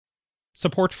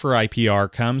Support for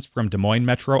IPR comes from Des Moines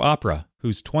Metro Opera,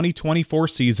 whose 2024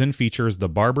 season features The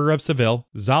Barber of Seville,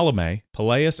 Salome,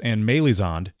 Pelléas and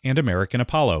Mélisande, and American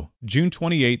Apollo, June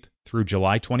 28th through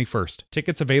July 21st.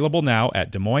 Tickets available now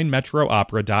at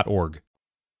DesMoinesMetroOpera.org.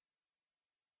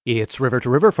 It's River to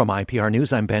River from IPR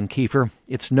News. I'm Ben Kiefer.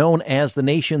 It's known as the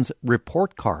nation's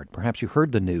report card. Perhaps you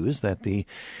heard the news that the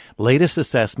latest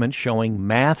assessment showing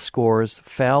math scores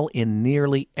fell in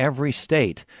nearly every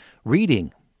state.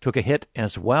 Reading took a hit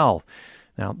as well.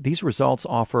 Now, these results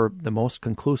offer the most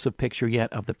conclusive picture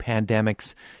yet of the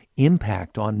pandemic's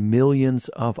impact on millions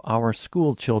of our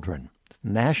school children. The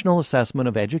National Assessment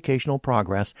of Educational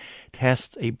Progress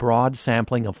tests a broad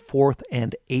sampling of 4th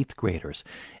and 8th graders.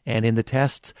 And in the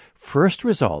test's first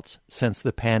results since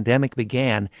the pandemic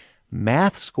began,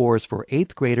 math scores for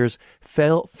 8th graders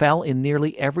fell in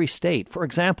nearly every state. For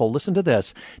example, listen to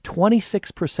this.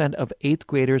 26% of 8th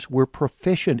graders were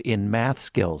proficient in math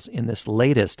skills in this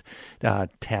latest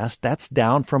test. That's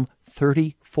down from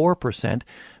 34%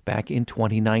 back in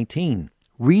 2019.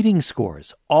 Reading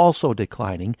scores also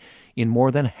declining in more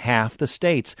than half the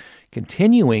states,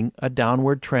 continuing a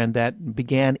downward trend that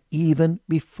began even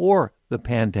before the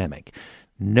pandemic.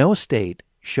 No state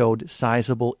showed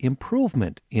sizable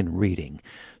improvement in reading.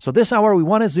 So this hour, we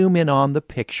want to zoom in on the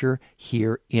picture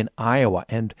here in Iowa.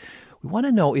 And we want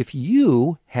to know if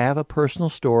you have a personal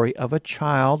story of a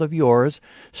child of yours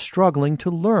struggling to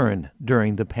learn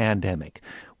during the pandemic.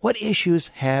 What issues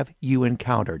have you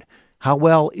encountered? How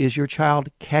well is your child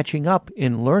catching up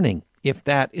in learning, if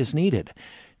that is needed?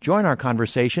 Join our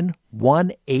conversation,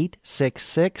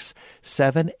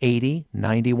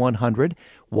 1-866-780-9100,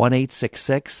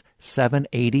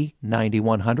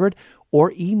 1-866-780-9100,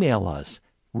 or email us,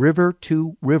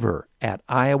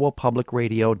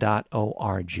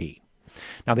 river2river@iowapublicradio.org.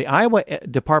 Now, the Iowa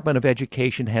Department of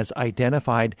Education has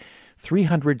identified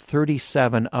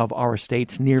 337 of our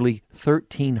state's nearly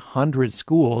 1,300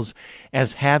 schools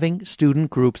as having student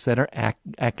groups that are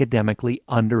academically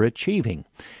underachieving.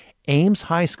 Ames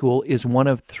High School is one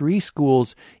of 3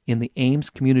 schools in the Ames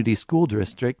Community School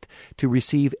District to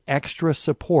receive extra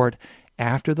support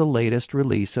after the latest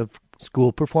release of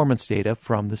school performance data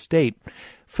from the state.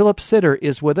 Philip Sitter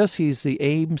is with us. He's the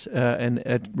Ames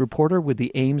a reporter with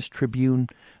the Ames Tribune.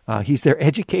 He's their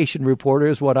education reporter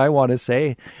is what I want to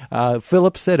say.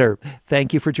 Philip Sitter,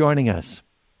 thank you for joining us.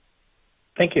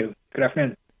 Thank you. Good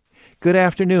afternoon. Good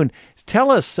afternoon. Tell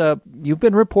us, you've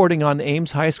been reporting on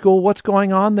Ames High School. What's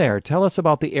going on there? Tell us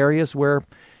about the areas where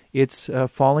it's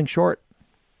falling short.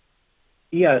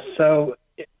 Yes, so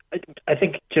I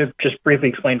think to just briefly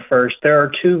explain first, there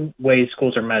are 2 ways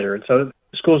schools are measured. So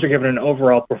schools are given an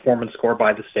overall performance score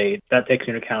by the state. That takes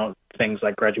into account things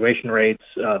like graduation rates,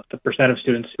 the percent of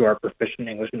students who are proficient in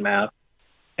English and math.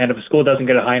 And if a school doesn't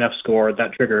get a high enough score,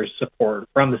 that triggers support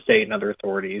from the state and other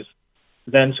authorities.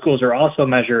 Then schools are also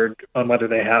measured on whether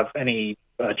they have any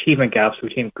achievement gaps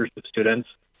between groups of students.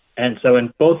 And so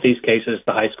in both these cases,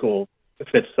 the high school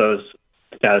fits those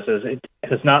statuses. It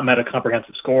has not met a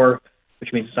comprehensive score,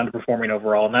 which means it's underperforming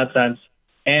overall in that sense.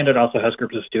 And it also has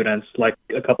groups of students, like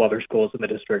a couple other schools in the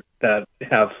district, that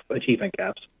have achievement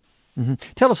gaps. Mm-hmm.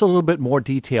 Tell us a little bit more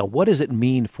detail. What does it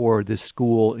mean for this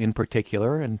school in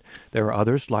particular? And there are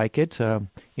others like it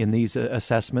in these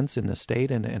assessments in the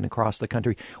state and across the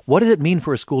country. What does it mean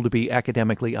for a school to be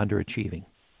academically underachieving?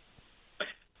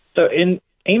 So in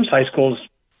Ames High School's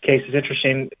case, it's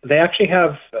interesting. They actually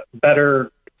have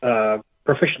better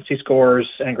proficiency scores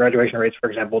and graduation rates, for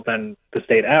example, than the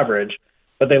state average.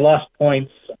 But they lost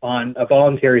points on a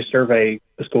voluntary survey,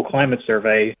 the school climate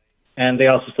survey, and they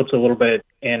also slipped a little bit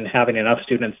in having enough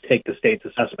students take the state's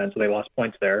assessment, so they lost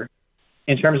points there.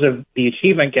 In terms of the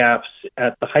achievement gaps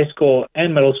at the high school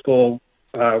and middle school,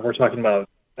 we're talking about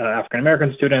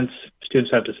African-American students,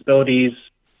 students who have disabilities,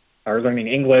 are learning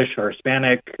English or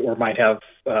Hispanic, or might have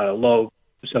low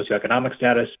socioeconomic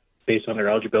status based on their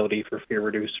eligibility for free or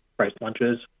reduced price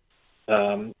lunches.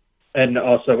 And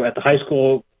also at the high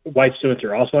school, white students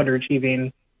are also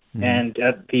underachieving. Mm-hmm. And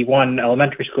at the one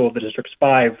elementary school, the District's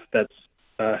 5, that's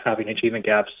having achievement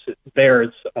gaps, there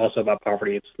it's also about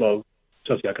poverty. It's low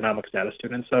socioeconomic status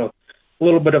students. So a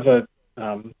little bit of a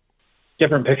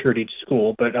different picture at each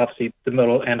school, but obviously the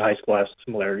middle and high school has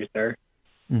similarities there.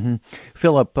 Mm-hmm.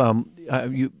 Philip,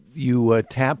 you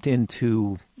tapped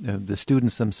into the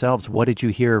students themselves. What did you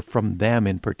hear from them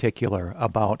in particular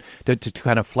about to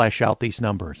kind of flesh out these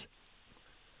numbers?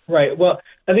 Right. Well,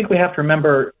 I think we have to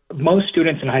remember most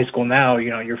students in high school now,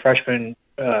 your freshmen,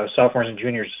 sophomores, and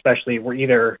juniors especially, were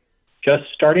either just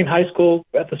starting high school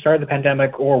at the start of the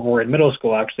pandemic or were in middle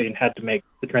school actually and had to make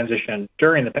the transition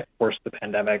during the course of the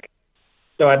pandemic.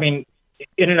 So, I mean,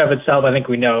 in and of itself, I think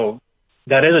we know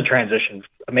that is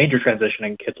a major transition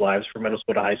in kids' lives from middle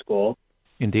school to high school.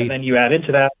 Indeed. And then you add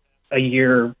into that a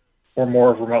year or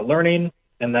more of remote learning,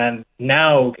 and then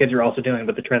now kids are also dealing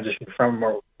with the transition from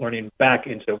remote learning back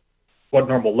into what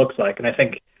normal looks like. And I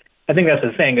think that's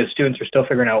the thing, is students are still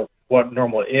figuring out what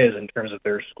normal is in terms of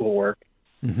their schoolwork.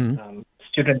 Mm-hmm.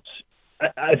 Students,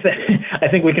 I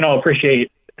think we can all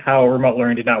appreciate how remote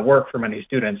learning did not work for many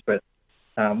students, but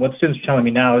what students are telling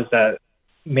me now is that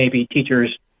maybe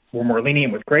teachers were more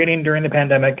lenient with grading during the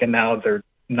pandemic, and now they're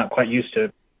not quite used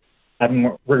to having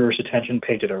more rigorous attention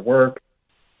paid to their work.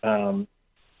 Some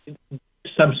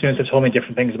students have told me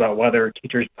different things about whether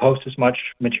teachers post as much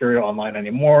material online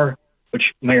anymore, which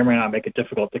may or may not make it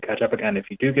difficult to catch up again if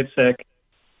you do get sick.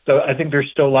 So I think there's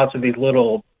still lots of these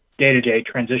little day-to-day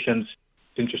transitions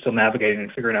students are still navigating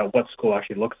and figuring out what school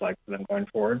actually looks like for them going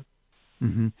forward.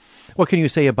 Mm-hmm. What can you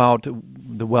say about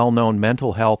the well-known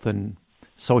mental health and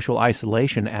social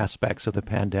isolation aspects of the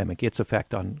pandemic, its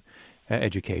effect on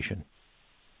education?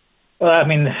 Well, I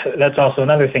mean, that's also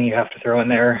another thing you have to throw in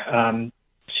there.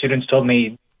 Students told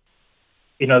me,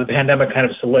 the pandemic kind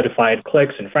of solidified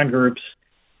cliques and friend groups.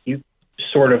 You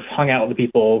sort of hung out with the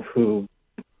people who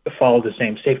followed the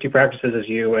same safety practices as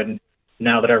you, and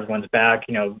now that everyone's back,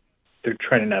 they're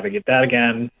trying to navigate that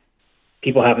again.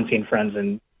 People haven't seen friends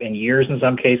in years in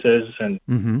some cases, and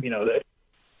mm-hmm.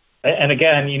 And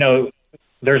again,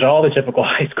 there's all the typical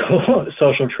high school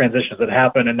social transitions that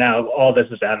happen, and now all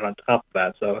this is added on top of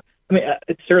that. So, I mean,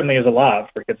 it certainly is a lot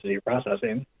for kids to be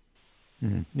processing.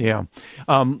 Yeah.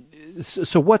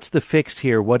 So what's the fix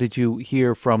here? What did you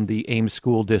hear from the Ames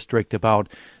School District about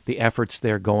the efforts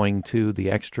they're going to, the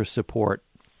extra support?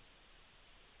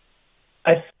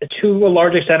 To a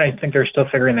large extent, I think they're still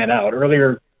figuring that out.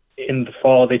 Earlier in the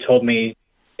fall, they told me,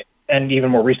 and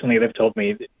even more recently, they've told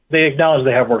me, they acknowledge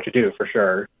they have work to do for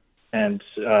sure. And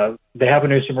they have a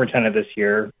new superintendent this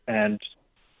year, and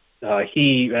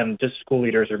he and just school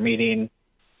leaders are meeting,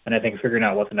 and I think figuring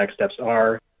out what the next steps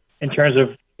are. In terms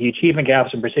of the achievement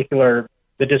gaps in particular,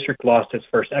 the district lost its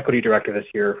first equity director this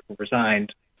year, who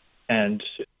resigned, and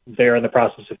they're in the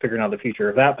process of figuring out the future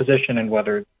of that position and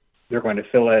whether they're going to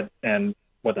fill it and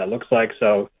what that looks like.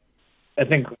 So I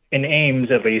think in Ames,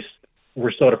 at least,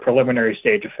 we're still at a preliminary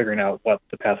stage of figuring out what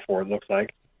the path forward looks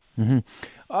like. Mm-hmm.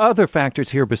 Other factors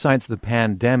here besides the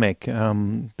pandemic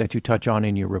that you touch on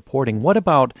in your reporting, what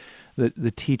about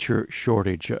the teacher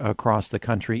shortage across the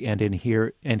country and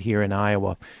here in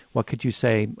Iowa? What could you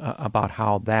say about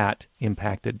how that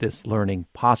impacted this learning,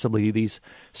 possibly these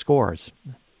scores?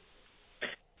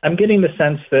 I'm getting the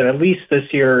sense that at least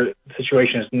this year, the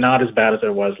situation is not as bad as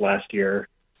it was last year.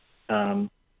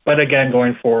 But again,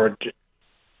 going forward,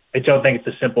 I don't think it's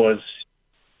as simple as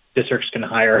districts can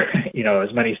hire,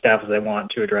 as many staff as they want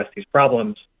to address these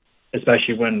problems,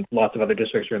 especially when lots of other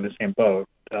districts are in the same boat.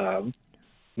 That's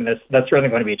certainly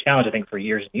going to be a challenge, I think, for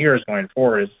years and years going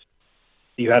forward, is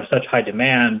you have such high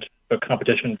demand, but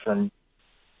competition from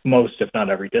most, if not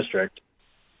every district.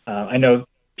 I know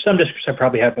some districts have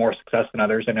probably had more success than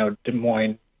others. I know Des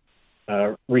Moines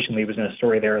recently was in a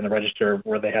story there in the Register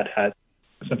where they had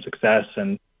some success,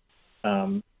 and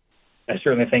I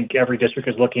certainly think every district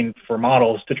is looking for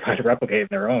models to try to replicate in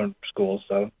their own schools.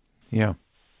 So, yeah.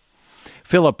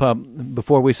 Philip,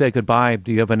 before we say goodbye,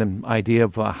 do you have an idea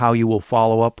of how you will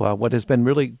follow up what has been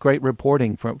really great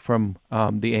reporting from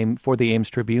the Ames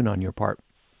Tribune on your part?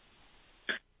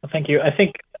 Well, thank you. I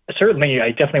think certainly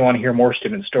I definitely want to hear more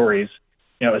student stories,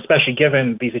 especially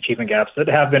given these achievement gaps that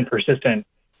have been persistent,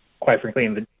 quite frankly,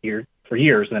 for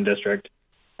years in the district.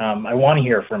 I want to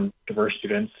hear from diverse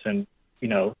students, and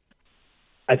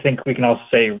I think we can also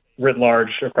say writ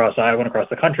large across Iowa and across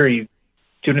the country,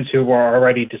 students who were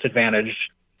already disadvantaged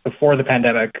before the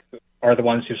pandemic are the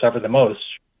ones who suffered the most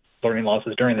learning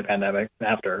losses during the pandemic and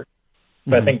after.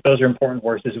 But I think those are important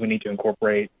voices we need to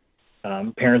incorporate,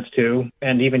 parents too,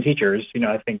 and even teachers.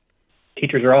 I think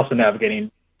teachers are also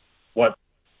navigating what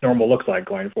normal looks like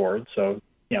going forward. So,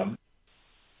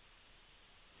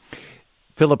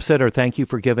 Philip Sitter, thank you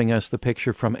for giving us the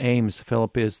picture from Ames.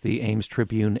 Philip is the Ames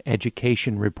Tribune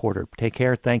education reporter. Take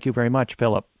care. Thank you very much,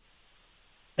 Philip.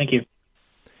 Thank you.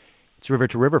 It's River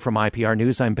to River from IPR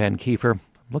News. I'm Ben Kiefer.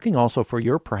 Looking also for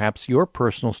your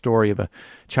personal story of a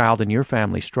child in your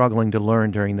family struggling to learn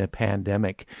during the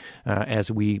pandemic as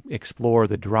we explore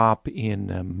the drop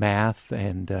in math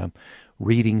and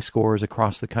reading scores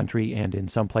across the country and in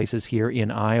some places here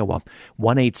in Iowa.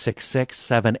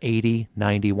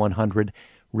 1-866-780-9100,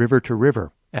 River to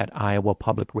River at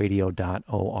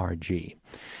iowapublicradio.org.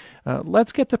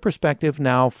 Let's get the perspective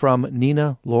now from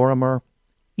Nina Lorimer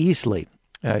Easley.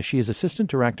 She is Assistant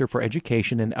Director for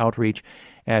Education and Outreach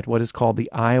at what is called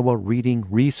the Iowa Reading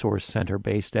Resource Center,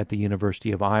 based at the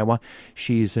University of Iowa.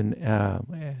 She's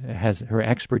has her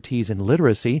expertise in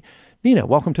literacy. Nina,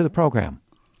 welcome to the program.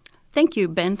 Thank you,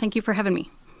 Ben. Thank you for having me.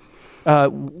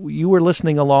 You were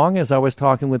listening along as I was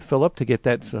talking with Philip to get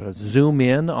that sort of zoom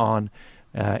in on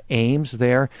Ames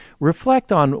there.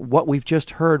 Reflect on what we've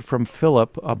just heard from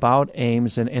Philip about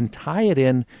Ames and tie it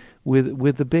in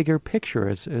with the bigger picture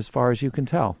as far as you can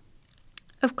tell.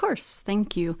 Of course.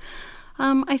 Thank you.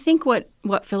 I think what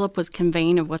Philip was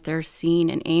conveying of what they're seeing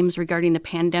in Ames regarding the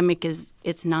pandemic is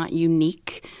it's not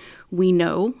unique. We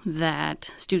know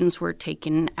that students were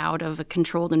taken out of a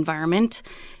controlled environment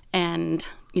and,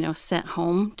 sent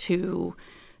home to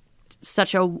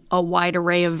such a wide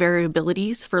array of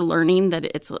variabilities for learning that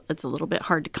it's a little bit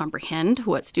hard to comprehend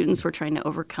what students were trying to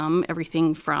overcome,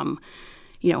 everything from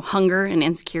hunger and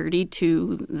insecurity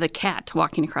to the cat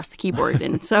walking across the keyboard.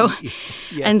 And so,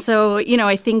 Yes.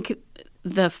 I think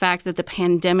the fact that the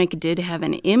pandemic did have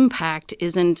an impact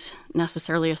isn't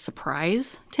necessarily a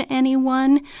surprise to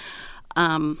anyone.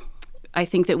 I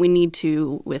think that we need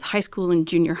to, with high school and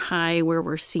junior high, where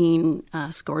we're seeing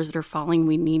scores that are falling,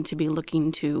 we need to be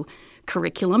looking to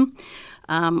curriculum.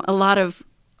 A lot of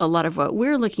what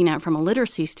we're looking at from a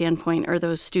literacy standpoint are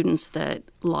those students that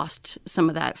lost some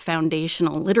of that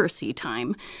foundational literacy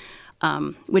time,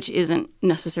 which isn't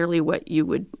necessarily what you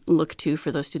would look to for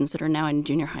those students that are now in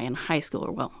junior high and high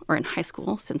school, or in high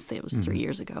school since it was 3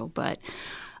 years ago. But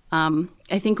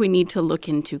I think we need to look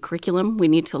into curriculum. We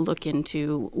need to look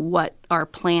into what our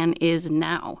plan is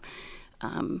now.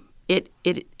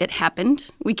 It happened.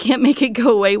 We can't make it go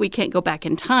away. We can't go back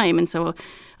in time. And so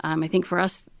I think for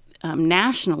us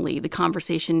nationally, the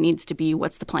conversation needs to be,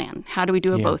 what's the plan? How do we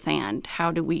do a both and?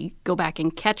 How do we go back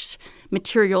and catch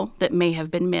material that may have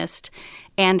been missed?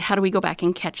 And how do we go back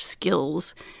and catch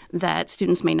skills that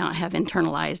students may not have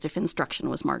internalized if instruction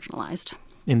was marginalized?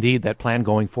 Indeed, that plan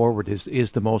going forward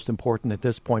is the most important at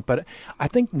this point. But I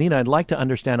think, Nina, I'd like to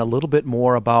understand a little bit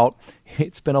more about,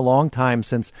 it's been a long time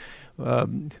since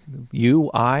most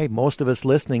of us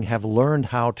listening have learned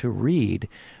how to read.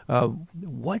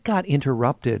 What got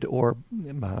interrupted or,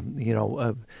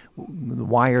 the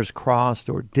wires crossed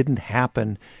or didn't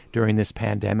happen during this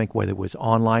pandemic, whether it was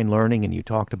online learning, and you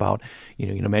talked about,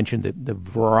 you mentioned the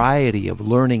variety of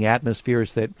learning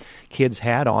atmospheres that kids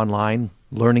had online,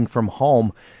 learning from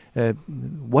home.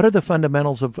 What are the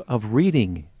fundamentals of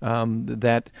reading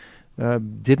that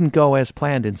didn't go as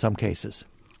planned in some cases?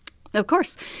 Of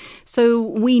course. So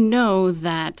we know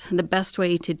that the best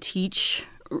way to teach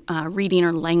reading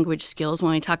or language skills,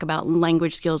 when we talk about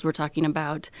language skills, we're talking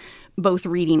about both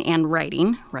reading and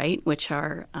writing, right, which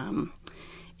are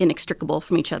inextricable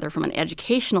from each other from an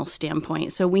educational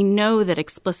standpoint. So we know that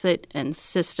explicit and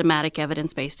systematic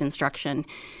evidence-based instruction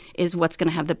is what's going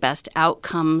to have the best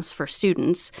outcomes for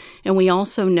students. And we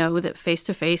also know that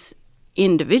face-to-face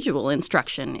individual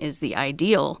instruction is the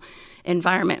ideal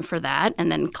environment for that.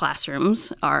 And then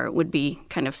classrooms would be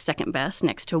kind of second best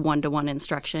next to one-to-one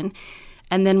instruction.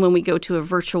 And then when we go to a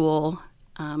virtual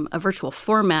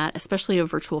format, especially a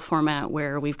virtual format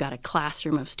where we've got a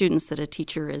classroom of students that a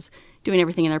teacher is doing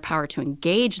everything in their power to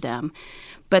engage them,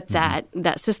 but that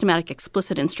systematic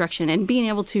explicit instruction and being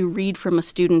able to read from a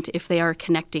student if they are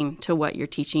connecting to what you're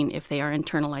teaching, if they are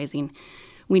internalizing.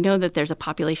 We know that there's a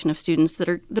population of students that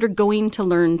are going to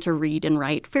learn to read and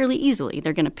write fairly easily.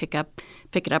 They're going to pick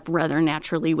it up rather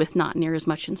naturally with not near as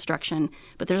much instruction.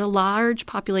 But there's a large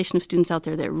population of students out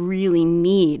there that really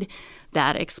need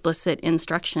that explicit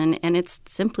instruction, and it's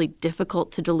simply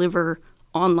difficult to deliver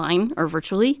online or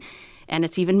virtually, and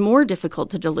it's even more difficult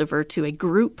to deliver to a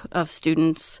group of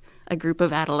students, a group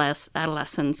of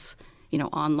adolescents,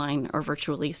 online or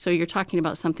virtually. So you're talking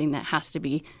about something that has to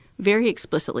be very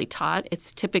explicitly taught.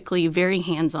 It's typically very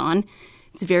hands-on.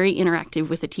 It's very interactive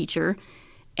with a teacher.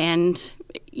 And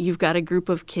you've got a group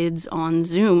of kids on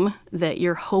Zoom that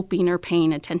you're hoping are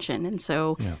paying attention. And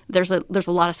so there's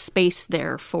a lot of space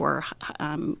there for,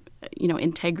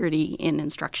 integrity in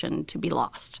instruction to be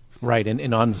lost. Right,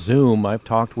 and on Zoom, I've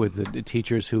talked with the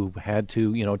teachers who had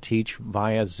to, teach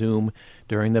via Zoom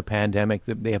during the pandemic.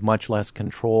 They have much less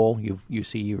control. You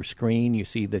see your screen, you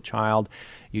see the child.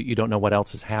 You don't know what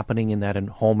else is happening in that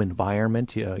home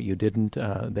environment. You didn't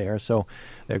there, so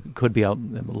there could be a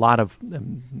lot of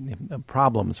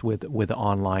problems with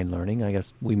online learning. I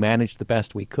guess we managed the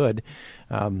best we could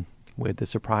with the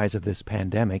surprise of this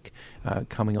pandemic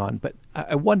coming on. But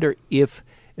I wonder if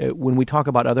when we talk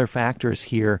about other factors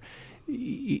here,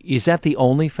 is that the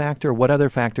only factor? What other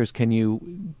factors can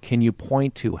you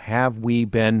point to? Have we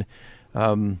been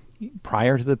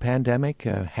prior to the pandemic,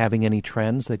 having any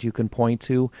trends that you can point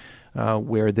to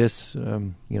where this,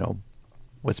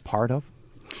 was part of?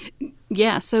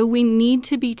 Yeah, so we need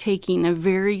to be taking a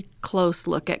very close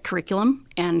look at curriculum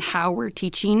and how we're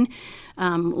teaching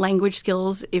language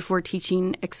skills. If we're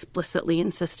teaching explicitly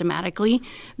and systematically,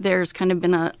 there's kind of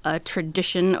been a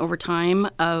tradition over time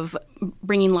of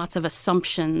bringing lots of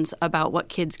assumptions about what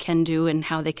kids can do and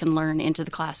how they can learn into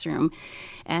the classroom.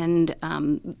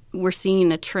 And we're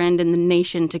seeing a trend in the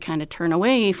nation to kind of turn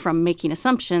away from making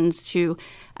assumptions to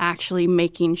actually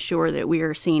making sure that we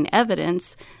are seeing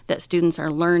evidence that students are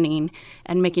learning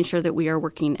and making sure that we are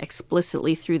working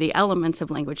explicitly through the elements of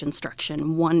language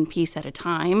instruction, one piece at a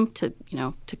time, to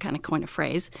kind of coin a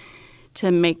phrase,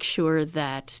 to make sure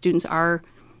that students are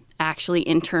actually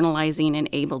internalizing and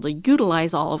able to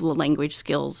utilize all of the language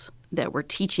skills that we're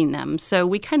teaching them. So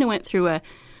we kind of went through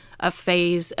a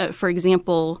phase. For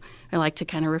example, I like to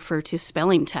kind of refer to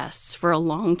spelling tests. For a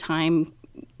long time,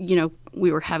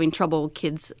 we were having trouble.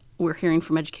 Kids, we're hearing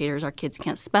from educators, our kids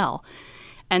can't spell.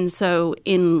 And so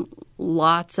in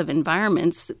lots of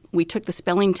environments, we took the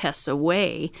spelling tests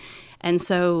away. And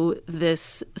so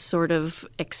this sort of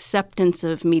acceptance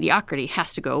of mediocrity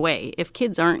has to go away. If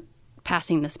kids aren't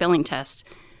passing the spelling test,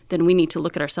 then we need to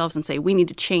look at ourselves and say, we need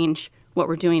to change what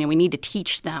we're doing and we need to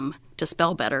teach them to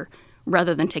spell better,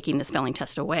 rather than taking the spelling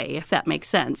test away, if that makes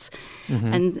sense.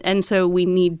 Mm-hmm. And so we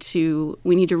need to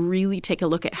really take a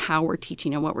look at how we're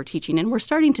teaching and what we're teaching. And we're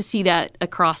starting to see that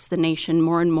across the nation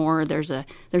more and more. There's a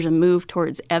move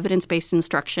towards evidence-based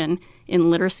instruction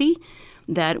in literacy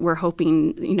that we're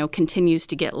hoping, continues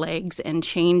to get legs and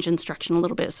change instruction a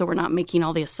little bit, so we're not making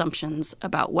all the assumptions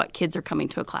about what kids are coming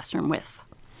to a classroom with.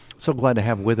 So glad to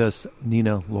have with us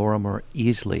Nina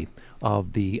Lorimer-Easley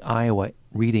of the Iowa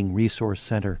Reading Resource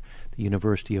Center, the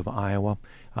University of Iowa.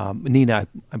 Nina,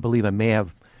 I believe I may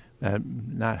have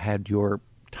not had your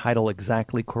title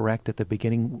exactly correct at the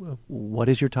beginning. What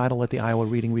is your title at the Iowa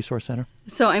Reading Resource Center?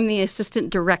 So I'm the Assistant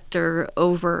Director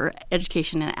over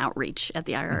Education and Outreach at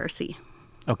the IRRC.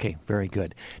 Okay, very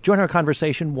good. Join our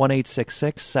conversation,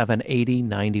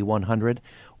 1-866-780-9100,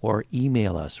 or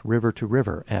email us,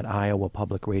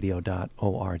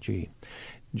 river2river@iowapublicradio.org.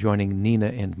 Joining Nina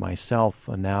and myself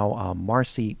now,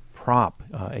 Marcy Propp,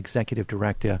 Executive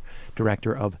Director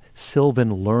of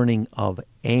Sylvan Learning of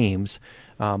Ames.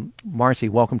 Marcy,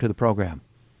 welcome to the program.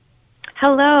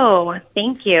 Hello.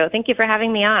 Thank you. Thank you for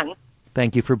having me on.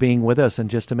 Thank you for being with us. And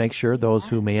just to make sure those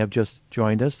who may have just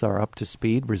joined us are up to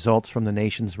speed, results from the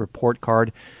nation's report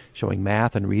card showing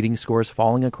math and reading scores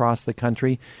falling across the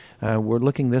country. We're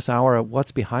looking this hour at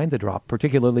what's behind the drop,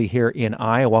 particularly here in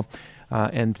Iowa.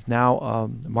 And now,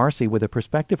 Marcy, with a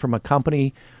perspective from a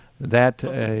company that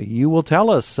you will tell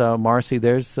us, Marcy,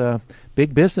 there's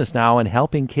big business now in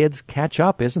helping kids catch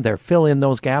up, isn't there? Fill in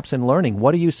those gaps in learning.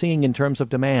 What are you seeing in terms of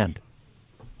demand?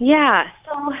 Yeah.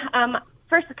 So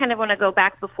first, I kind of want to go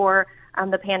back before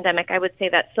the pandemic. I would say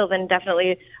that Sylvan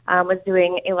definitely was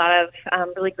doing a lot of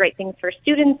really great things for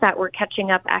students that were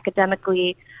catching up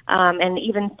academically, and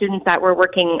even students that were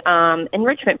working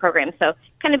enrichment programs. So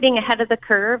kind of being ahead of the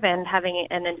curve and having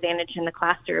an advantage in the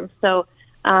classroom. So,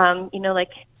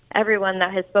 like everyone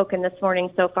that has spoken this morning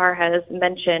so far has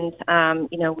mentioned,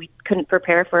 we couldn't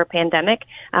prepare for a pandemic.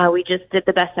 We just did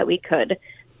the best that we could.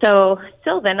 So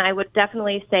Sylvan, I would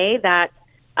definitely say that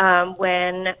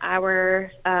when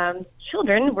our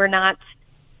children were not,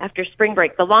 after spring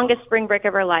break, the longest spring break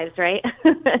of our lives, right?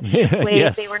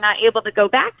 Yes. They were not able to go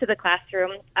back to the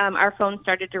classroom. Our phones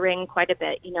started to ring quite a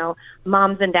bit.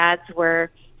 Moms and dads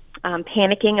were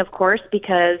panicking, of course,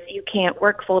 because you can't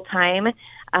work full time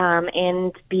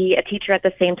and be a teacher at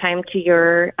the same time to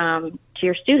your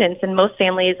students. And most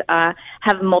families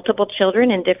have multiple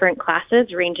children in different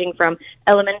classes, ranging from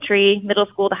elementary, middle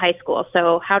school to high school.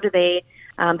 So how do they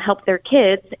help their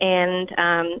kids and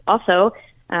also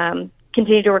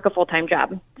continue to work a full-time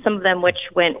job? Some of them which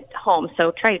went home.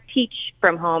 So try to teach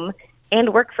from home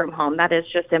and work from home. That is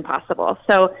just impossible.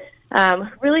 So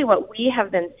really what we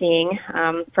have been seeing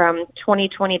from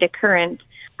 2020 to current,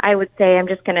 I would say, I'm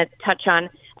just going to touch on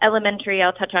elementary.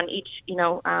 I'll touch on each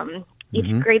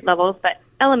grade levels, but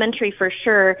elementary for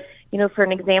sure. For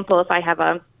an example, if I have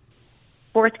a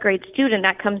fourth grade student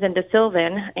that comes into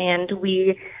Sylvan and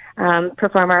we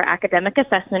perform our academic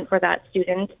assessment for that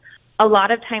student, a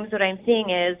lot of times what I'm seeing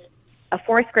is a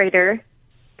fourth grader,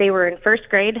 they were in first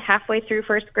grade, halfway through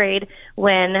first grade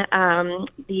when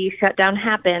the shutdown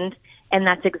happened, and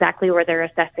that's exactly where they're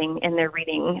assessing in their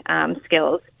reading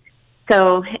skills.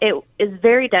 So it is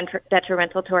very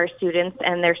detrimental to our students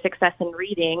and their success in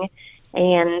reading.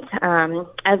 And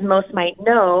as most might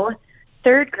know,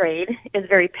 third grade is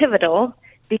very pivotal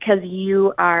because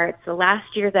it's the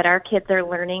last year that our kids are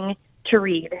learning to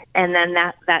read. And then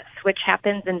that switch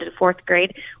happens into fourth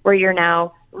grade where you're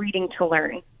now reading to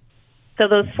learn. So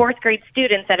those fourth grade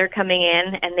students that are coming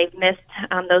in and they've missed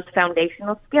those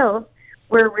foundational skills,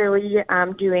 we're really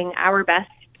doing our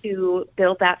best to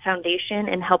build that foundation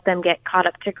and help them get caught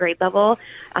up to grade level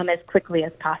as quickly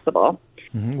as possible.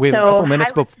 Mm-hmm. We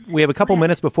have a couple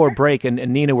minutes before break, and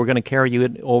Nina, we're going to carry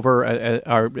you over,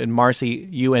 and Marcy,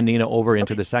 you and Nina over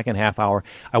into the second half hour.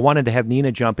 I wanted to have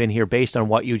Nina jump in here based on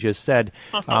what you just said,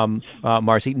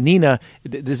 Marcy. Nina,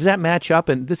 does that match up?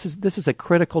 And this is a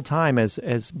critical time,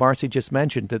 as Marcy just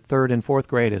mentioned, the third and fourth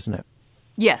grade, isn't it?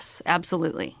 Yes,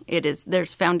 absolutely. It is.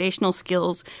 There's foundational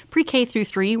skills. Pre-K through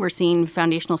 3, we're seeing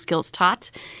foundational skills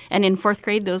taught. And in fourth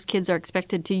grade, those kids are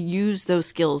expected to use those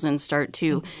skills and start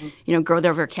to, grow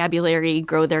their vocabulary,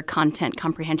 grow their content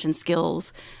comprehension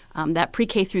skills. That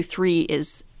pre-K through 3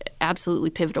 is absolutely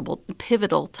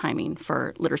pivotal timing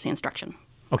for literacy instruction.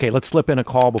 Okay, let's slip in a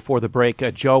call before the break.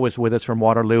 Joe is with us from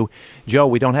Waterloo. Joe,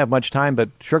 we don't have much time, but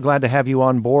sure glad to have you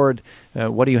on board.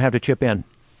 What do you have to chip in?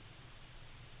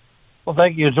 Well,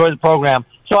 thank you. Enjoy the program.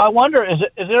 So I wonder, is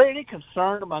there any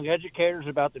concern among educators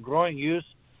about the growing use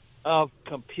of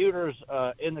computers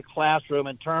in the classroom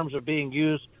in terms of being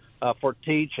used for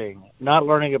teaching, not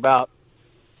learning about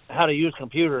how to use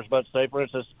computers, but say, for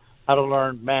instance, how to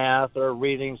learn math or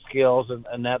reading skills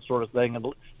and that sort of thing? And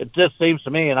it just seems to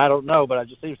me, and I don't know, but it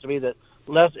just seems to me that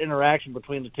less interaction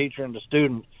between the teacher and the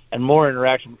student and more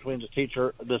interaction between the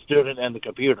teacher, the student, and the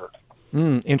computer.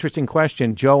 Interesting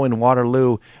question. Joe in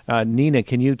Waterloo. Nina,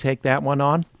 can you take that one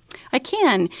on? I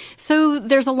can. So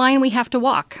there's a line we have to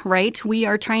walk, right? We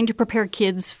are trying to prepare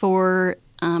kids for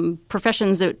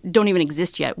professions that don't even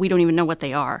exist yet. We don't even know what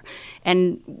they are.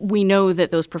 And we know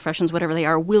that those professions, whatever they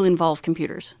are, will involve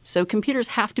computers. So computers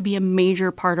have to be a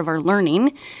major part of our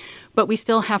learning. But we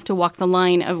still have to walk the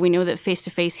line of, we know that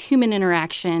face-to-face human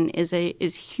interaction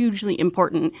is hugely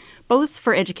important, both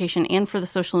for education and for the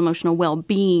social emotional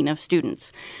well-being of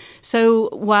students. So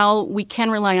while we can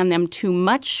rely on them too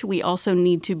much, we also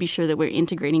need to be sure that we're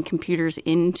integrating computers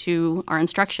into our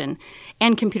instruction.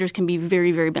 And computers can be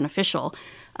very, very beneficial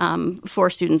for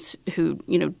students who,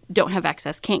 don't have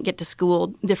access, can't get to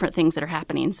school, different things that are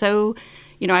happening. So,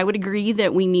 I would agree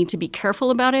that we need to be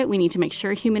careful about it. We need to make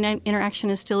sure human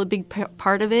interaction is still a big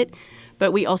part of it.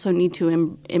 But we also need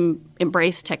to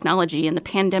embrace technology, and the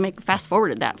pandemic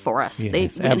fast-forwarded that for us. Yes, we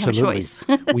didn't have a choice.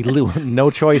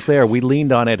 No choice there. We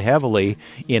leaned on it heavily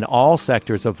in all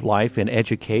sectors of life, in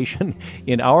education,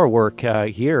 in our work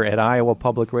here at Iowa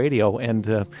Public Radio,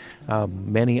 and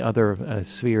many other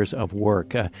spheres of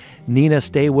work. Nina,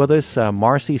 stay with us.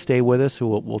 Marcy, stay with us.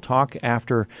 We'll talk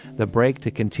after the break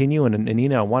to continue. And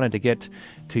Nina, I wanted to get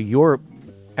to your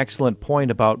excellent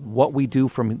point about what we do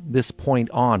from this point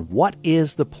on. What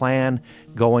is the plan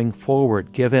going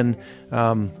forward, given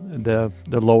the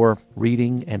lower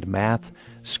reading and math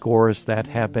scores that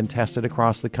have been tested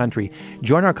across the country?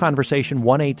 Join our conversation,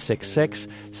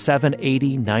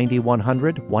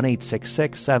 1-866-780-9100,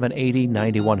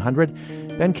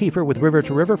 1-866-780-9100. Ben Kiefer with River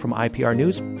to River from IPR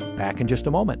News. Back in just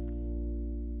a moment.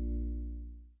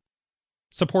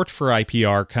 Support for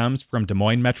IPR comes from Des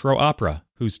Moines Metro Opera,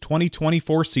 whose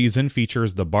 2024 season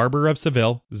features The Barber of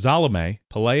Seville, Salome,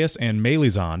 Pelléas and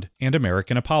Mélisande, and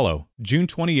American Apollo, June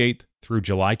 28th through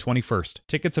July 21st.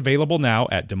 Tickets available now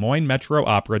at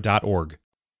DesMoinesMetroOpera.org.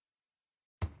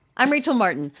 I'm Rachel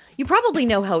Martin. You probably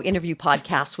know how interview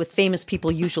podcasts with famous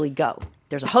people usually go.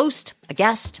 There's a host, a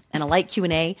guest, and a light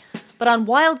Q&A. But on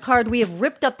Wildcard, we have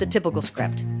ripped up the typical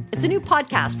script. It's a new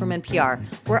podcast from NPR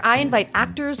where I invite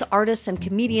actors, artists, and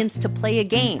comedians to play a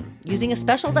game using a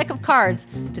special deck of cards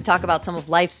to talk about some of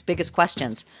life's biggest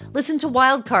questions. Listen to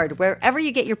Wildcard wherever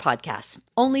you get your podcasts,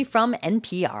 only from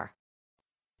NPR.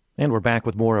 And we're back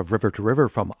with more of River to River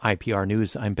from IPR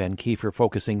News. I'm Ben Kiefer,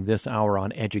 focusing this hour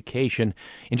on education.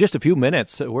 In just a few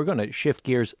minutes, we're going to shift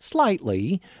gears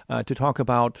slightly to talk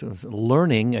about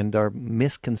learning and our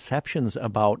misconceptions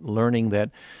about learning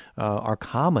that are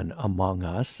common among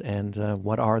us, and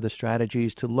what are the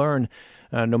strategies to learn,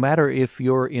 no matter if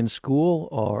you're in school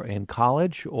or in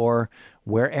college or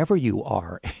wherever you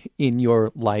are in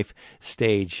your life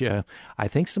stage. I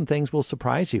think some things will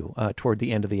surprise you toward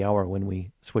the end of the hour when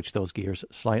we switch those gears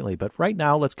slightly. But right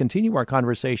now, let's continue our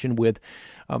conversation with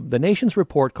the nation's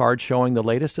report card showing the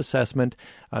latest assessment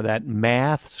that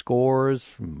math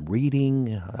scores,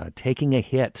 reading, taking a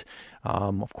hit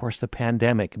Of course, the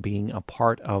pandemic being a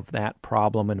part of that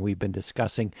problem, and we've been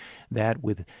discussing that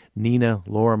with Nina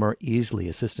Lorimer-Easley,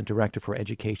 Assistant Director for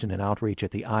Education and Outreach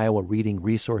at the Iowa Reading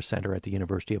Resource Center at the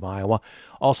University of Iowa.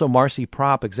 Also, Marcy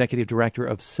Propp, Executive Director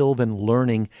of Sylvan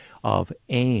Learning of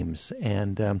Ames.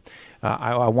 And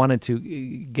I wanted to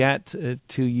get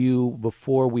to you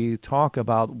before we talk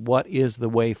about what is the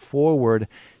way forward.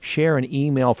 Share an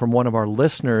email from one of our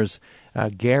listeners,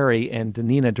 Gary, and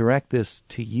Nina, direct this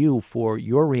to you for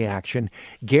your reaction.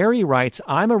 Gary writes,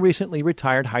 I'm a recently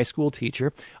retired high school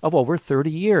teacher of over 30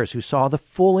 years who saw the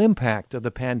full impact of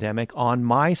the pandemic on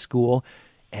my school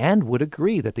and would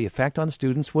agree that the effect on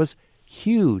students was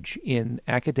huge in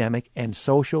academic and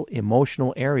social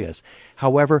emotional areas.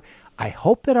 However, I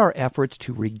hope that our efforts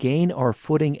to regain our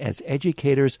footing as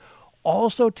educators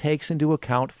also takes into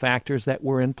account factors that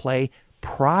were in play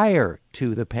prior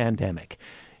to the pandemic.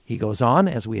 He goes on,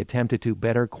 as we attempted to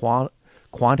better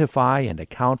quantify and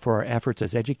account for our efforts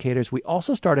as educators, we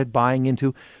also started buying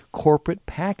into corporate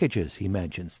packages, he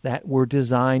mentions, that were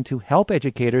designed to help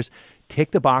educators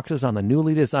tick the boxes on the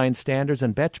newly designed standards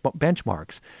and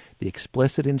benchmarks. The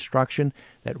explicit instruction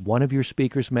that one of your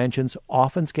speakers mentions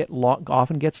often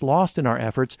gets lost in our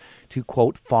efforts to,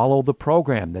 quote, follow the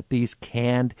program that these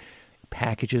canned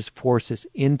packages force us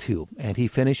into. And he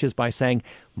finishes by saying,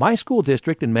 my school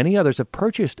district and many others have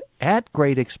purchased at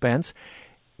great expense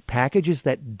packages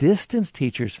that distance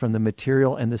teachers from the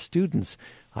material and the students.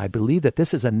 I believe that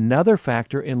this is another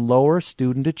factor in lower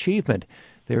student achievement.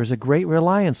 There is a great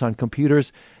reliance on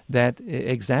computers that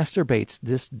exacerbates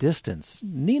this distance.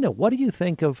 Nina, what do you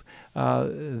think of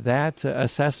that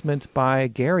assessment by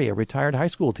Gary, a retired high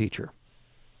school teacher?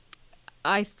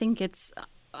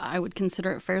 I would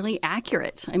consider it fairly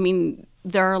accurate. I mean,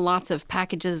 there are lots of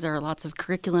packages, there are lots of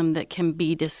curriculum that can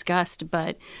be discussed,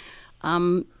 but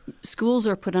schools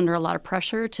are put under a lot of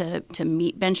pressure to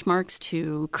meet benchmarks,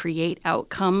 to create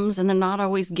outcomes, and they're not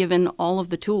always given all of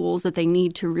the tools that they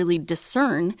need to really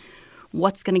discern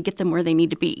what's going to get them where they need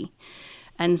to be.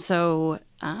 And so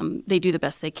they do the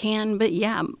best they can, but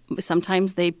yeah,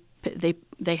 sometimes they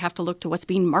have to look to what's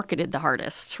being marketed the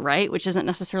hardest, right? Which isn't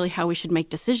necessarily how we should make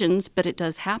decisions, but it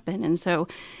does happen. And so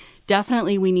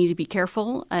definitely we need to be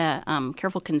careful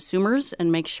consumers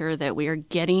and make sure that we are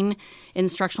getting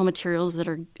instructional materials that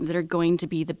are going to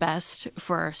be the best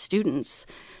for our students.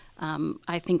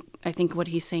 I think what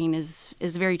he's saying is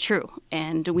very true,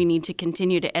 and we need to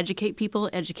continue to educate people,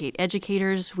 educate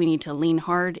educators. We need to lean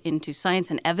hard into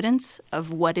science and evidence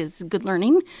of what is good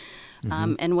learning.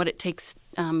 And what it takes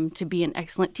to be an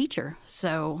excellent teacher.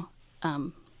 So,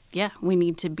 we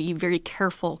need to be very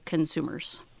careful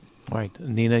consumers. All right.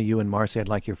 Nina, you and Marcy, I'd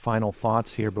like your final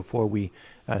thoughts here before we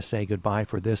say goodbye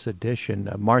for this edition.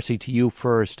 Marcy, to you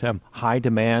first. High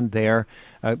demand there.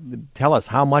 Tell us,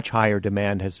 how much higher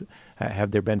demand have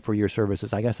there been for your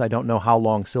services? I guess I don't know how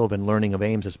long Sylvan Learning of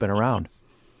Ames has been around.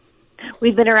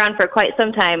 We've been around for quite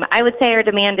some time. I would say our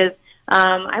demand is,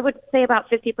 about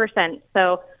 50%.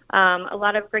 So a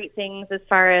lot of great things as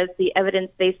far as the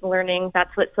evidence-based learning.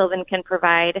 That's what Sylvan can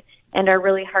provide, and our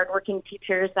really hardworking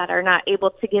teachers that are not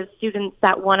able to give students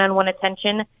that one-on-one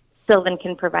attention. Sylvan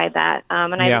can provide that.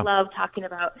 I love talking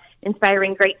about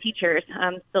inspiring great teachers.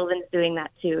 Sylvan's doing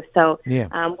that too. So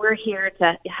we're here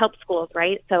to help schools,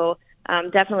 right? So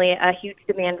definitely a huge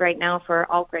demand right now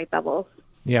for all grade levels.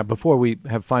 Yeah, before we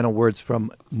have final words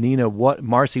from Nina,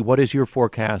 Marcy, what is your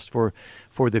forecast for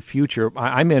the future?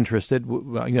 I'm interested.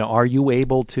 Are you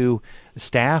able to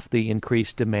staff the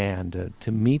increased demand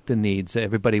to meet the needs?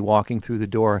 Everybody walking through the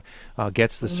door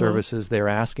gets the services they're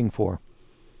asking for.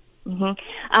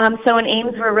 So in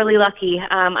Ames, we're really lucky.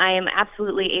 I am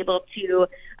absolutely able to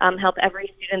help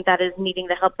every student that is needing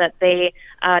the help that they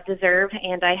deserve,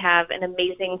 and I have an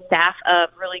amazing staff of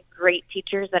really great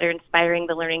teachers that are inspiring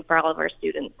the learning for all of our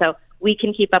students. So we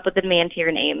can keep up with the demand here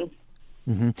in Ames.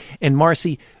 And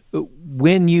Marcy,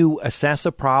 when you assess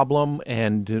a problem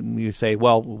and you say,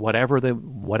 well, whatever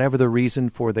the reason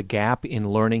for the gap in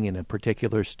learning in a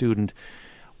particular student,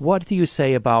 what do you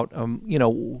say about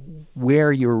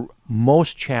where you're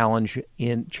most challenged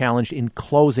in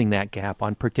closing that gap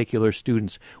on particular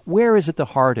students? Where is it the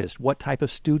hardest? What type of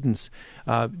students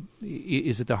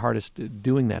is it the hardest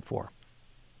doing that for?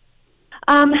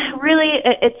 Really,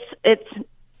 it's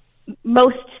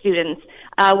most students.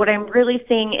 What I'm really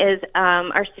seeing is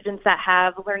our students that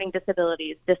have learning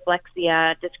disabilities,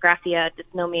 dyslexia, dysgraphia,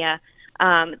 dysnomia.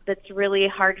 That's really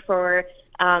hard for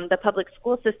the public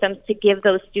school systems to give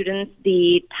those students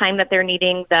the time that they're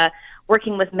needing, the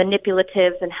working with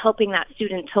manipulatives and helping that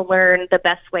student to learn the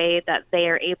best way that they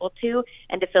are able to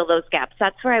and to fill those gaps.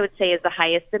 That's where I would say is the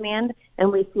highest demand.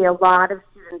 And we see a lot of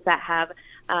students students that have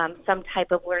some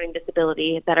type of learning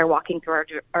disability that are walking through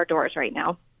our doors right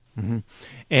now. Mm-hmm.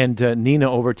 And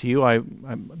Nina, over to you. I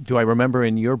remember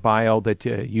in your bio that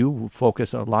you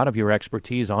focus a lot of your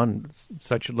expertise on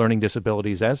such learning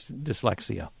disabilities as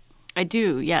dyslexia? I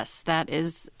do, yes. That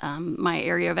is my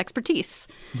area of expertise.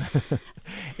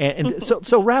 and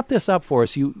so wrap this up for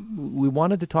us. We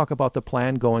wanted to talk about the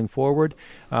plan going forward.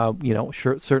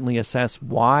 Certainly assess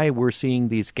why we're seeing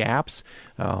these gaps,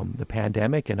 the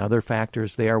pandemic and other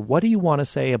factors there. What do you want to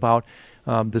say about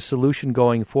the solution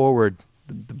going forward,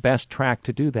 the best track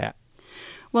to do that?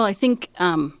 Well, I think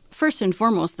first and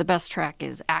foremost, the best track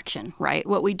is action, right?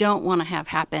 What we don't want to have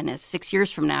happen is 6 years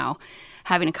from now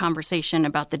having a conversation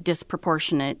about the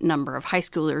disproportionate number of high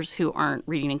schoolers who aren't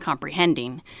reading and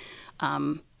comprehending,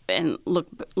 and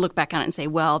look back on it and say,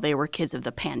 well, they were kids of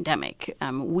the pandemic.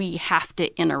 We have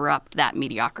to interrupt that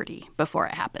mediocrity before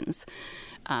it happens.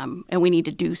 And we need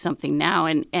to do something now.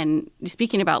 And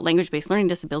speaking about language-based learning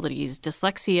disabilities,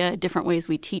 dyslexia, different ways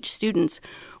we teach students,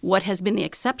 what has been the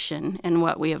exception and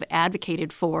what we have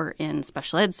advocated for in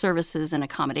special ed services and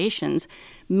accommodations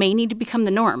may need to become the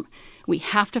norm. We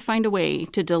have to find a way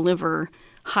to deliver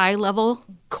high-level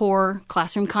core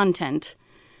classroom content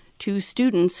to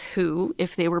students who,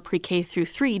 if they were pre-K through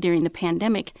 3 during the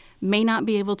pandemic, may not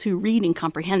be able to read and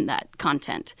comprehend that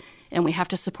content. And we have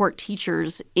to support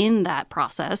teachers in that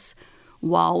process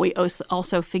while we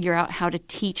also figure out how to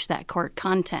teach that core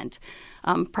content.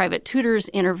 Private tutors,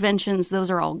 interventions,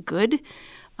 those are all good,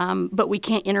 but we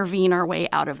can't intervene our way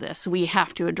out of this. We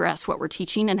have to address what we're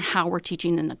teaching and how we're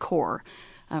teaching in the core.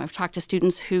 I've talked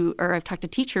to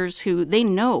teachers who they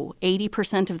know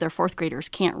 80% of their fourth graders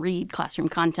can't read classroom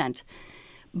content.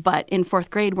 But in fourth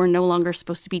grade, we're no longer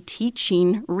supposed to be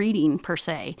teaching reading per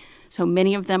se. So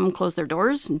many of them close their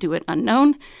doors and do it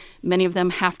unknown. Many of them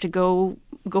have to go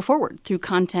forward through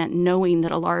content knowing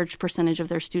that a large percentage of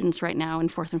their students right now in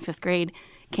fourth and fifth grade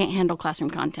can't handle classroom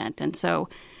content. And so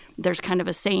there's kind of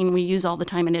a saying we use all the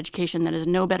time in education that is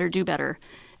know better, do better.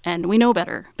 And we know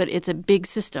better, but it's a big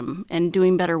system, and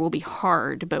doing better will be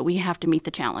hard, but we have to meet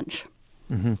the challenge.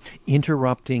 Mm-hmm.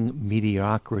 Interrupting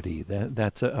mediocrity.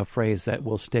 That's a phrase that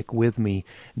will stick with me,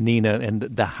 Nina. And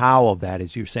the how of that,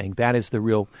 as you're saying, that is the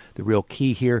real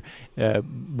key here.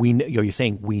 You're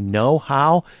saying we know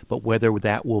how, but whether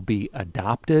that will be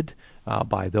adopted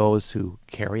by those who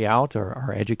carry out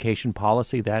our education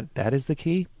policy, that is the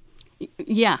key.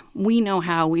 Yeah, we know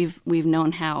how. We've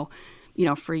known how,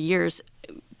 for years,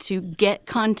 to get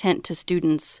content to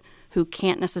students who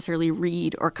can't necessarily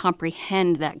read or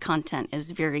comprehend that content is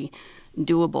very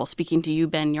doable. Speaking to you,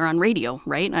 Ben, you're on radio,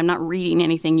 right? I'm not reading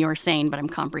anything you're saying, but I'm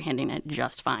comprehending it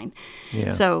just fine. Yeah.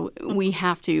 So we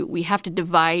have to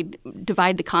divide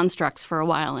the constructs for a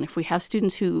while. And if we have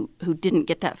students who didn't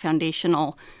get that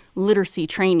foundational literacy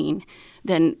training,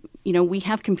 then we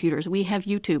have computers, we have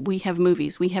YouTube, we have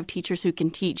movies, we have teachers who can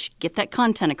teach, get that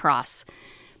content across.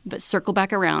 But circle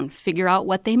back around, figure out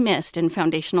what they missed in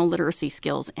foundational literacy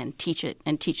skills and teach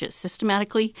it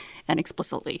systematically and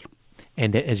explicitly.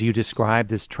 And as you describe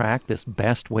this track, this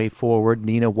best way forward,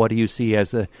 Nina, what do you see as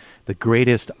the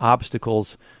greatest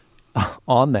obstacles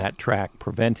on that track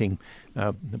preventing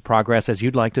the progress as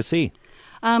you'd like to see?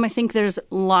 I think there's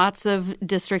lots of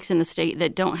districts in the state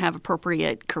that don't have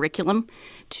appropriate curriculum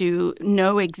to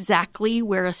know exactly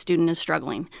where a student is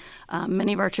struggling.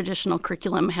 Many of our traditional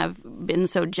curriculum have been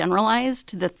so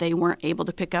generalized that they weren't able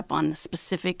to pick up on the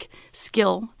specific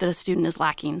skill that a student is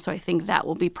lacking. So I think that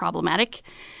will be problematic.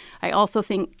 I also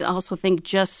think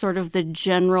just sort of the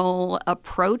general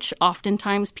approach.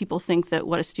 Oftentimes people think that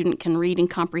what a student can read and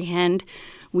comprehend,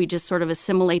 we just sort of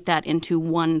assimilate that into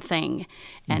one thing.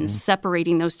 And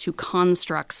separating those two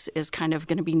constructs is kind of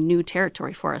going to be new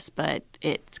territory for us, but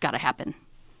it's got to happen.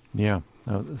 Yeah.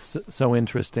 So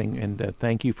interesting, and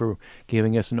thank you for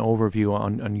giving us an overview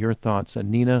on your thoughts.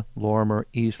 Nina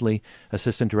Lorimer-Easley,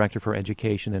 Assistant Director for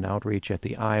Education and Outreach at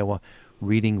the Iowa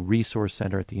Reading Resource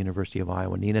Center at the University of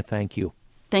Iowa. Nina, thank you.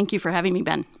 Thank you for having me,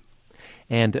 Ben.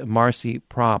 And Marcy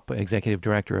Propp, Executive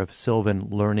Director of Sylvan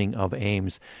Learning of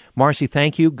Ames. Marcy,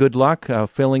 thank you. Good luck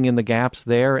filling in the gaps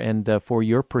there and for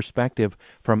your perspective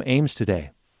from Ames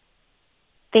today.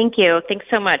 Thank you. Thanks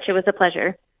so much. It was a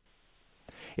pleasure.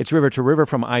 It's River to River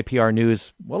from IPR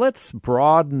News. Well, let's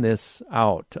broaden this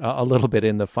out a little bit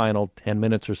in the final 10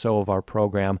 minutes or so of our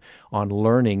program on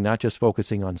learning, not just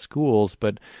focusing on schools,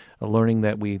 but learning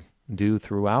that we do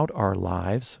throughout our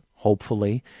lives,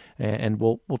 hopefully. And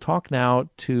we'll talk now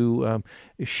to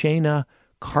Shanna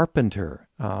Carpenter.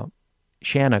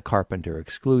 Shanna Carpenter,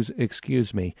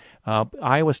 excuse me,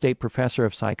 Iowa State professor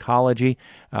of psychology.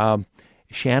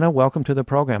 Shanna, welcome to the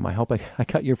program. I hope I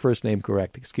got your first name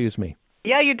correct. Excuse me.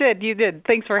 Yeah, you did. You did.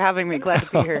 Thanks for having me. Glad to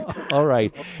be here. All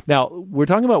right. Now, we're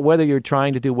talking about whether you're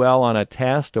trying to do well on a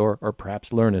test or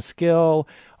perhaps learn a skill,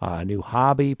 a new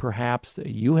hobby, perhaps.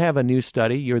 You have a new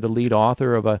study. You're the lead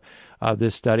author of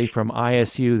this study from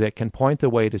ISU that can point the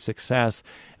way to success.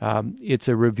 It's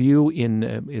a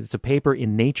it's a paper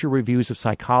in Nature Reviews of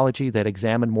Psychology that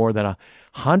examined more than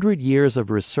 100 years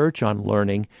of research on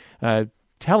learning.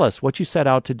 Tell us what you set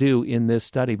out to do in this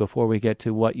study before we get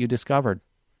to what you discovered.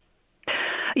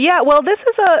 Yeah, well, this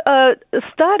is a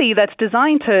study that's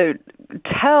designed to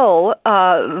tell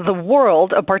the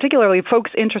world, particularly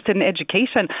folks interested in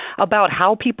education, about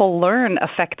how people learn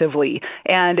effectively.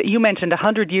 And you mentioned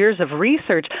 100 years of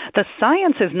research. The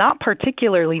science is not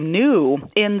particularly new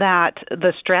in that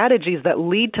the strategies that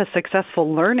lead to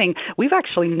successful learning we've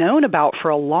actually known about for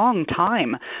a long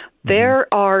time.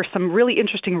 There are some really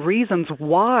interesting reasons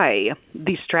why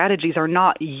these strategies are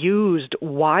not used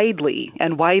widely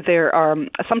and why they're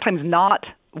sometimes not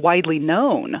widely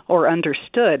known or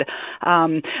understood.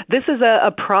 This is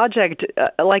a project,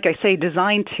 like I say,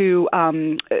 designed to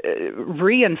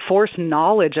reinforce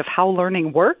knowledge of how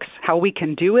learning works, how we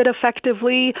can do it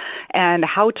effectively, and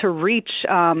how to reach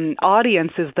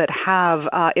audiences that have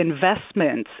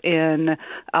investments in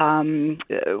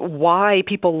why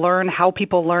people learn, how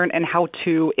people learn, and how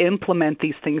to implement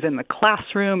these things in the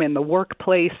classroom, in the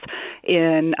workplace,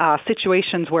 in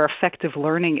situations where effective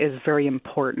learning is very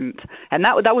important. And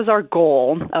that was our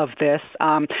goal of this.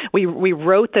 We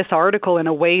wrote this article in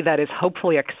a way that is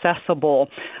hopefully accessible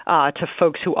to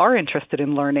folks who are interested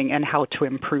in learning and how to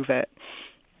improve it.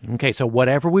 Okay, so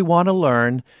whatever we want to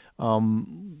learn,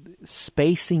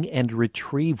 spacing and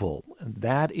retrieval,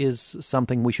 that is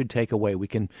something we should take away. We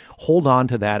can hold on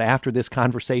to that after this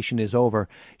conversation is over.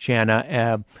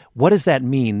 Shanna, what does that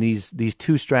mean, these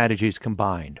two strategies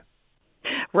combined?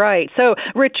 Right. So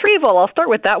retrieval, I'll start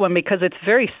with that one because it's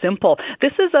very simple.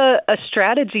 This is a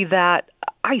strategy that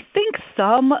I think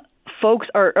some folks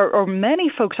or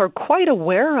many folks are quite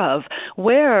aware of,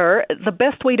 where the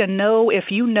best way to know if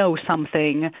you know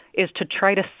something is to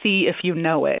try to see if you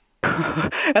know it.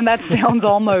 And that sounds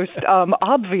almost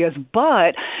obvious,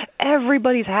 but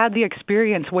everybody's had the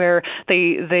experience where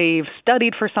they've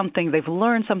studied for something, they've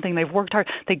learned something, they've worked hard,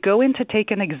 they go in to take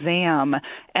an exam,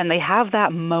 and they have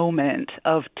that moment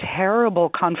of terrible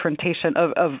confrontation,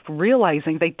 of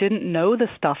realizing they didn't know the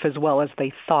stuff as well as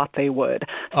they thought they would.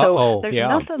 So there's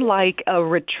nothing like a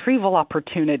retrieval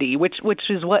opportunity, which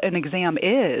is what an exam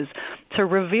is, to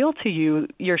reveal to you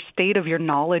your state of your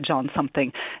knowledge on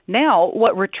something. Now,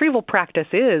 what retrieval practice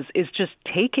is just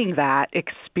taking that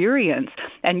experience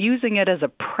and using it as a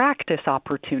practice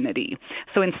opportunity.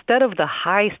 So instead of the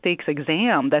high-stakes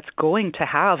exam that's going to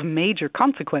have major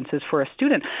consequences for a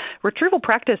student, retrieval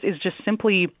practice is just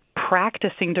simply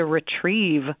practicing to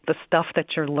retrieve the stuff that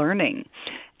you're learning.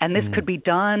 And this could be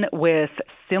done with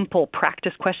simple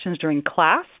practice questions during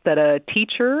class that a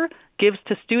teacher gives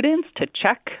to students to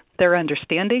check their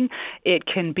understanding. It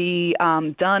can be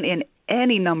done in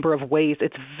any number of ways.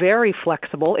 It's very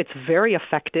flexible. It's very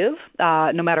effective,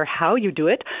 no matter how you do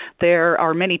it. There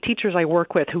are many teachers I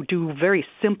work with who do very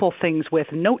simple things with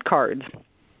note cards.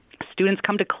 Students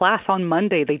come to class on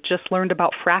Monday. They just learned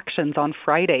about fractions on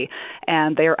Friday,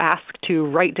 and they're asked to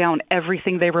write down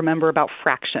everything they remember about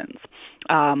fractions.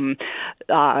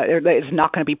 It's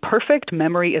not going to be perfect.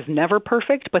 Memory is never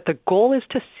perfect, but the goal is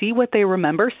to see what they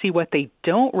remember, see what they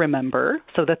don't remember,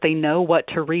 so that they know what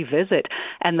to revisit.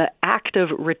 And the act of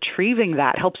retrieving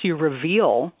that helps you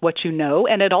reveal what you know,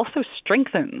 and it also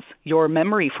strengthens your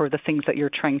memory for the things that you're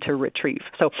trying to retrieve.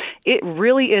 So it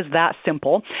really is that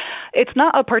simple. It's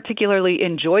not a particularly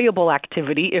enjoyable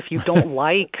activity if you don't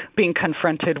like being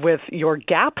confronted with your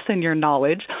gaps in your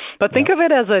knowledge, but think of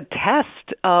it as a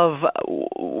test of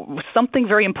something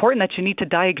very important that you need to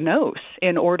diagnose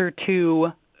in order to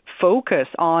focus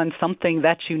on something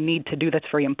that you need to do that's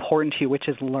very important to you, which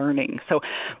is learning. So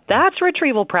that's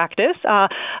retrieval practice.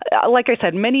 Like I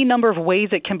said, many number of ways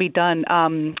it can be done.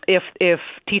 If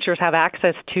teachers have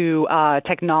access to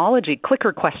technology,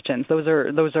 clicker questions, those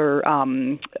are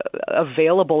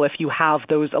available if you have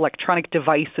those electronic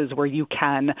devices where you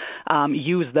can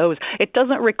use those. It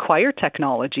doesn't require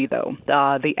technology, though.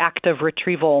 The act of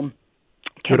retrieval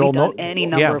can be done any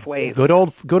number of ways. Good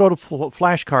old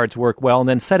flashcards work well, and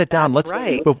then set it down.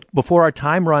 Before our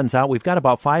time runs out, we've got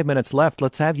about 5 minutes left.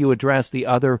 Let's have you address the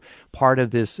other part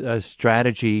of this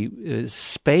strategy,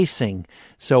 spacing.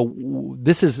 So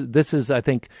this is, I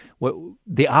think,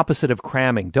 the opposite of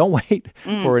cramming. Don't wait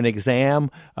for an exam.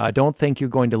 Don't think you're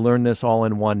going to learn this all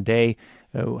in one day.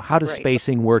 How does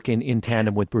spacing work in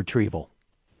tandem with retrieval?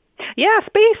 Yeah,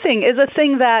 spacing is a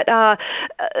thing that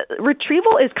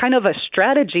retrieval is kind of a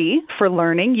strategy for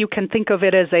learning. You can think of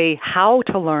it as a how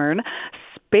to learn.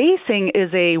 Spacing is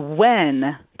a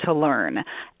when to learn.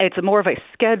 It's more of a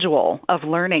schedule of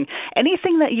learning.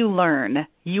 Anything that you learn,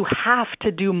 you have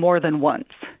to do more than once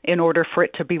in order for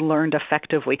it to be learned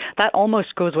effectively. That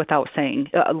almost goes without saying.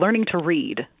 Learning to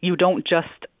read, you don't just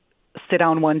sit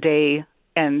down one day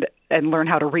and learn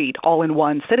how to read all in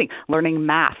one sitting. Learning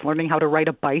math, learning how to ride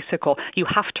a bicycle, you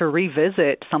have to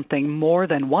revisit something more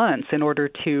than once in order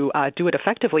to do it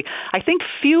effectively. I think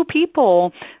few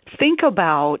people think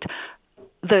about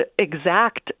the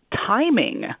exact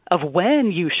timing of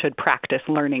when you should practice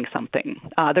learning something.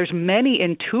 There's many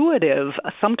intuitive,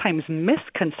 sometimes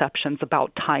misconceptions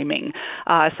about timing.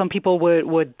 Some people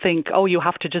would think, oh, you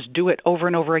have to just do it over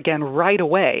and over again right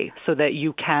away so that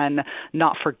you can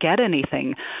not forget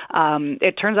anything.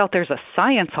 It turns out there's a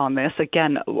science on this,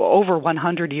 again, over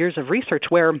 100 years of research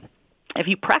where if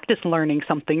you practice learning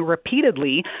something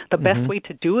repeatedly, the best way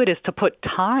to do it is to put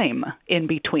time in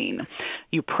between.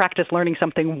 You practice learning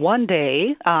something one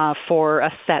day for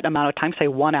a set amount of time, say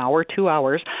 1 hour, 2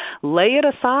 hours, lay it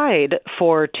aside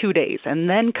for 2 days, and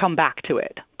then come back to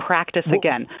it. Practice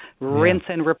again, rinse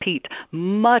and repeat.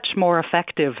 Much more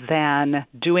effective than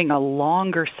doing a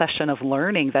longer session of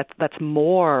learning that's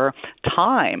more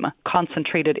time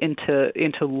concentrated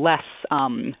into less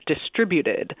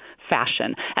distributed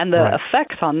fashion. And the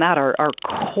effects on that are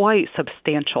quite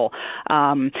substantial.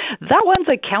 That one's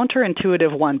a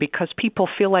counterintuitive one because people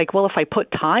feel like, well, if I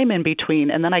put time in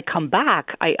between and then I come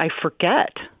back, I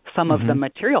forget some of the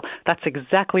material. That's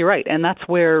exactly right. And that's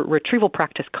where retrieval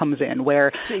practice comes in,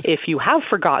 where if you have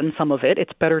forgotten some of it,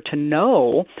 it's better to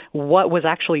know what was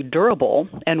actually durable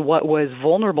and what was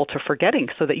vulnerable to forgetting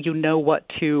so that you know what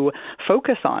to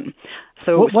focus on.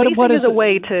 So what is a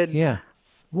way to... Yeah.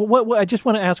 What I just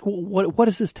want to ask, what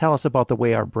does this tell us about the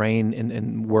way our brain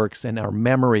and works and our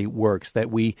memory works, that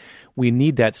we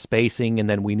need that spacing and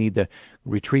then we need to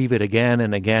retrieve it again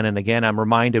and again and again? I'm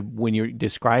reminded when you're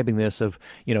describing this of,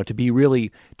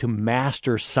 to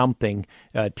master something,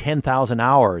 10,000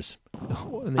 hours.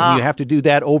 And then you have to do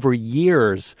that over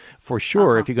years for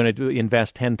sure. If you're going to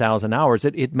invest 10,000 hours,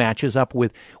 it matches up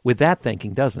with that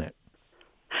thinking, doesn't it?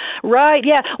 Right,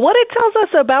 yeah. What it tells us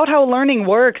about how learning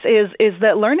works is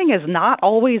that learning is not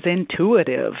always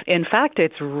intuitive. In fact,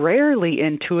 it's rarely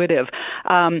intuitive.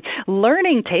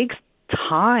 Learning takes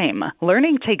time.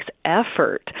 Learning takes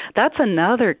effort. That's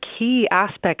another key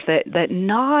aspect that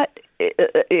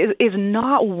is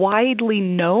not widely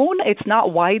known. It's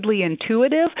not widely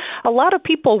intuitive. A lot of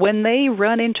people, when they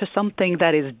run into something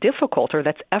that is difficult or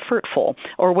that's effortful,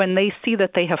 or when they see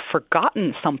that they have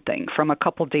forgotten something from a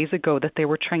couple days ago that they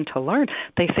were trying to learn,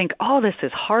 they think, oh, this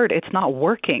is hard. It's not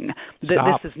working. This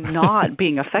is not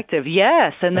being effective.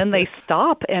 Yes, and then they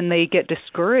stop and they get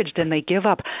discouraged and they give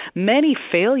up. Many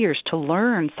failures to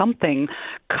learn something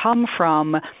come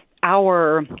from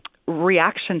our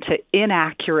reaction to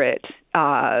inaccurate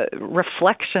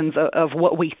reflections of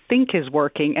what we think is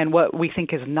working and what we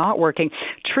think is not working.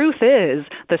 Truth is,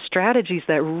 the strategies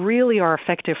that really are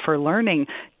effective for learning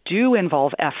do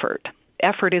involve effort.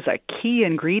 Effort is a key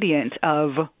ingredient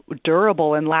of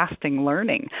durable and lasting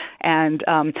learning. And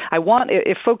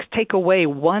if folks take away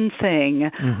one thing,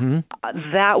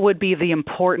 that would be the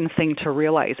important thing to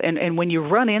realize. And when you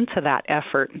run into that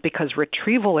effort because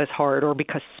retrieval is hard or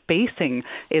because spacing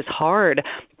is hard,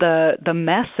 the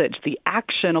message, the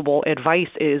actionable advice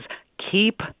is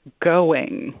keep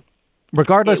going.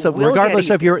 Regardless of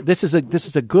this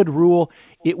is a good rule.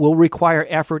 It will require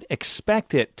effort.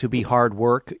 Expect it to be hard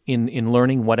work in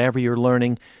learning whatever you're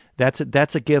learning. That's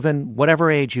a given, whatever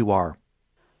age you are.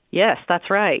 Yes, that's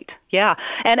right. Yeah.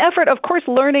 And effort, of course,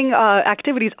 learning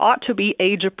activities ought to be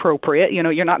age appropriate.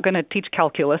 You're not going to teach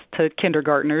calculus to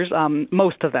kindergartners,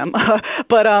 most of them.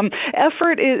 But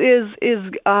effort is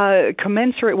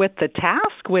commensurate with the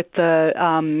task, with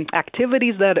the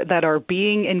activities that are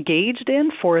being engaged in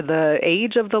for the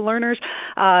age of the learners.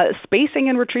 Spacing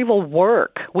and retrieval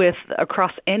work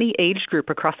across any age group,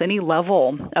 across any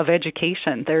level of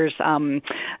education. There's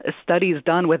studies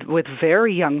done with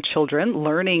very young children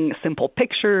learning simple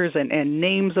pictures and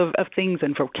names of things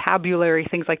and vocabulary,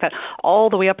 things like that,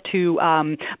 all the way up to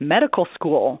medical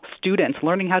school students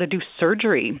learning how to do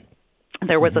surgery.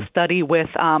 There was a study with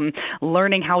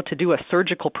learning how to do a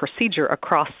surgical procedure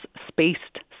across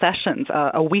spaced sessions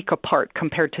a week apart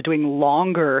compared to doing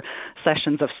longer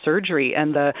sessions of surgery.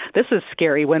 And this is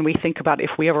scary when we think about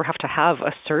if we ever have to have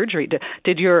a surgery.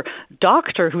 Did your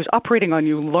doctor who's operating on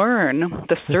you learn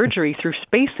the surgery through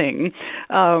spacing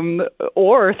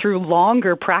or through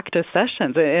longer practice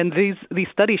sessions? And these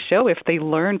studies show if they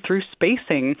learn through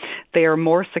spacing, they are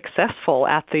more successful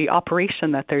at the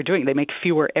operation that they're doing. They make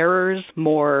fewer errors,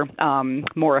 more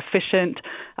efficient.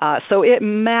 So it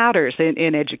matters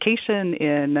in education,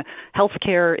 in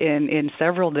healthcare, in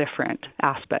several different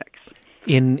aspects.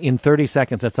 In 30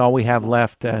 seconds, that's all we have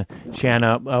left.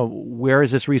 Shanna, where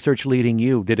is this research leading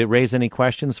you? Did it raise any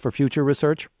questions for future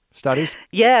research studies?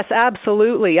 Yes,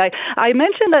 absolutely. I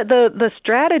mentioned that the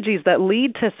strategies that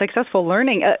lead to successful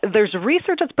learning, there's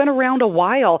research that's been around a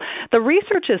while. The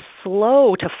research is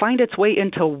slow to find its way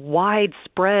into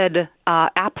widespread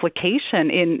application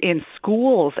in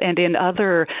schools and in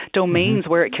other domains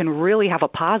where it can really have a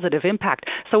positive impact.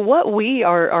 So what we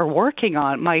are working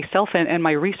on, myself and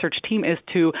my research team, is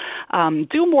to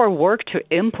do more work to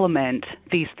implement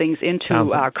these things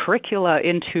into curricula,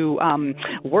 into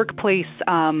workplace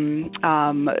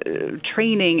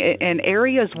training, and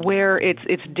areas where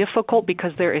it's difficult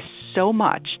because there is so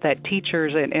much that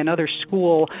teachers and other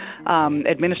school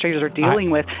administrators are dealing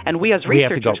with, and we as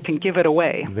researchers can give it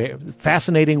away.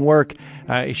 Fascinating work.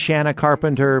 Shanna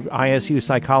Carpenter, ISU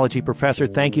psychology professor,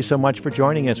 thank you so much for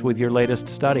joining us with your latest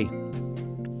study.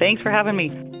 Thanks for having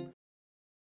me.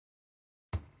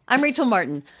 I'm Rachel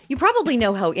Martin. You probably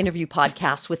know how interview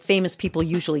podcasts with famous people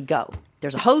usually go.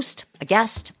 There's a host, a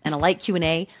guest, and a light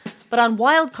Q&A. But on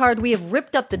Wildcard, we have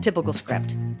ripped up the typical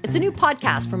script. It's a new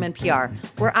podcast from NPR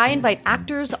where I invite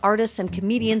actors, artists, and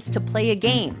comedians to play a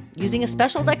game using a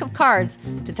special deck of cards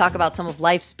to talk about some of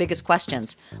life's biggest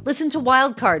questions. Listen to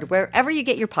Wildcard wherever you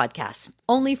get your podcasts,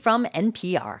 only from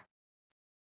NPR.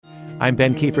 I'm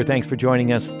Ben Kiefer. Thanks for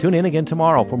joining us. Tune in again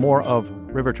tomorrow for more of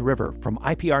River to River from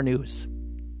IPR News.